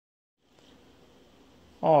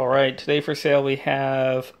All right, today for sale we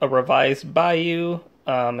have a revised Bayou,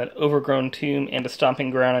 an Overgrown Tomb, and a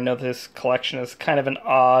Stomping Ground. I know this collection is kind of an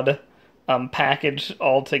odd package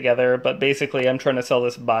altogether, but basically I'm trying to sell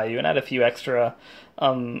this Bayou and add a few extra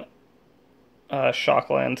um,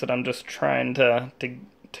 shocklands that I'm just trying to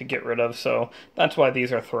get rid of. So that's why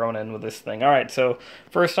these are thrown in with this thing. All right, so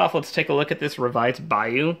first off, let's take a look at this revised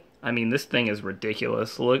Bayou. I mean, this thing is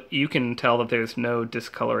ridiculous. Look, you can tell that there's no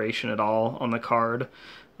discoloration at all on the card.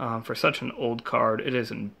 For such an old card, it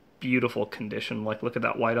is in beautiful condition. Like, look at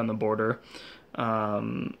that white on the border.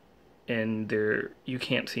 And there, you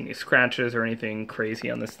can't see any scratches or anything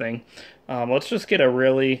crazy on this thing. Let's just get a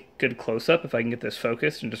really good close-up if I can get this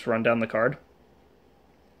focused and just run down the card.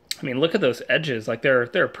 I mean, look at those edges. Like,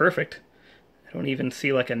 they're perfect. I don't even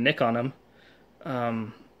see like a nick on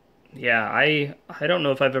them. Yeah, I don't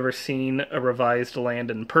know if I've ever seen a revised land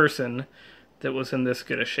in person that was in this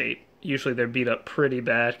good a shape. Usually they're beat up pretty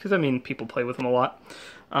bad, because, I mean, people play with them a lot.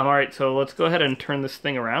 Alright, so let's go ahead and turn this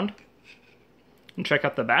thing around and check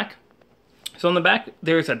out the back. So on the back,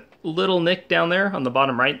 there's a little nick down there on the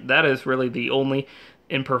bottom right. That is really the only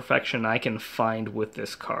imperfection I can find with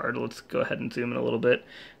this card. Let's go ahead and zoom in a little bit.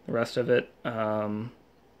 The rest of it,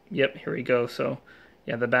 yep, here we go. So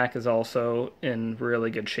yeah, the back is also in really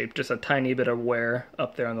good shape. Just a tiny bit of wear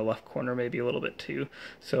up there on the left corner, maybe a little bit too.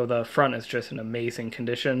 So the front is just in amazing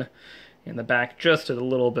condition, and the back just a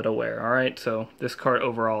little bit of wear. All right, so this card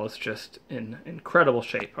overall is just in incredible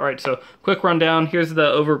shape. All right, so quick rundown. Here's the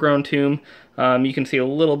Overgrown Tomb. You can see a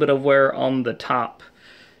little bit of wear on the top.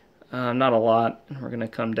 Not a lot. We're going to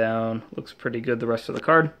come down. Looks pretty good, the rest of the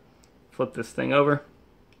card. Flip this thing over.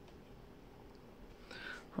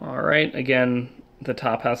 All right, again, the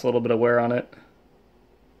top has a little bit of wear on it,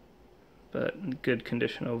 but good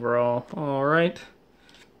condition overall. All right,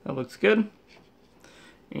 that looks good.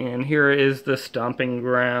 And here is the Stomping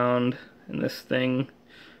Ground in this thing.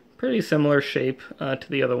 Pretty similar shape to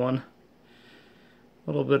the other one. A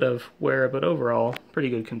little bit of wear, but overall, pretty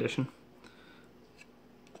good condition.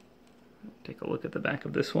 Take a look at the back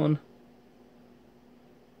of this one.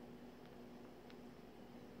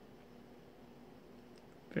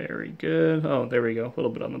 Very good. Oh, there we go. A little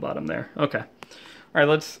bit on the bottom there. Okay. All right,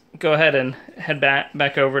 let's go ahead and head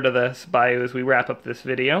back over to this Bayou as we wrap up this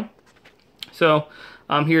video. So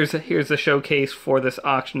here's the showcase for this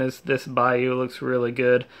auction. Is this Bayou looks really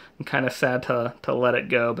good. I'm kind of sad to let it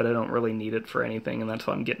go, but I don't really need it for anything, and that's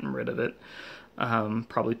why I'm getting rid of it.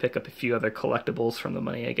 Probably pick up a few other collectibles from the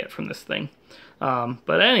money I get from this thing.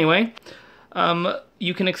 But anyway,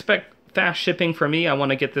 you can expect fast shipping from me. I want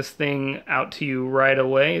to get this thing out to you right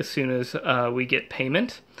away as soon as we get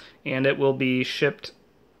payment, and it will be shipped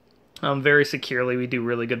very securely. We do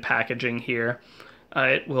really good packaging here.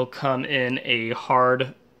 It will come in a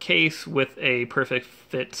hard case with a perfect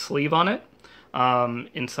fit sleeve on it,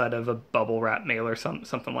 inside of a bubble wrap mailer,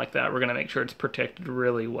 something like that. We're going to make sure it's protected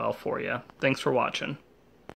really well for you. Thanks for watching.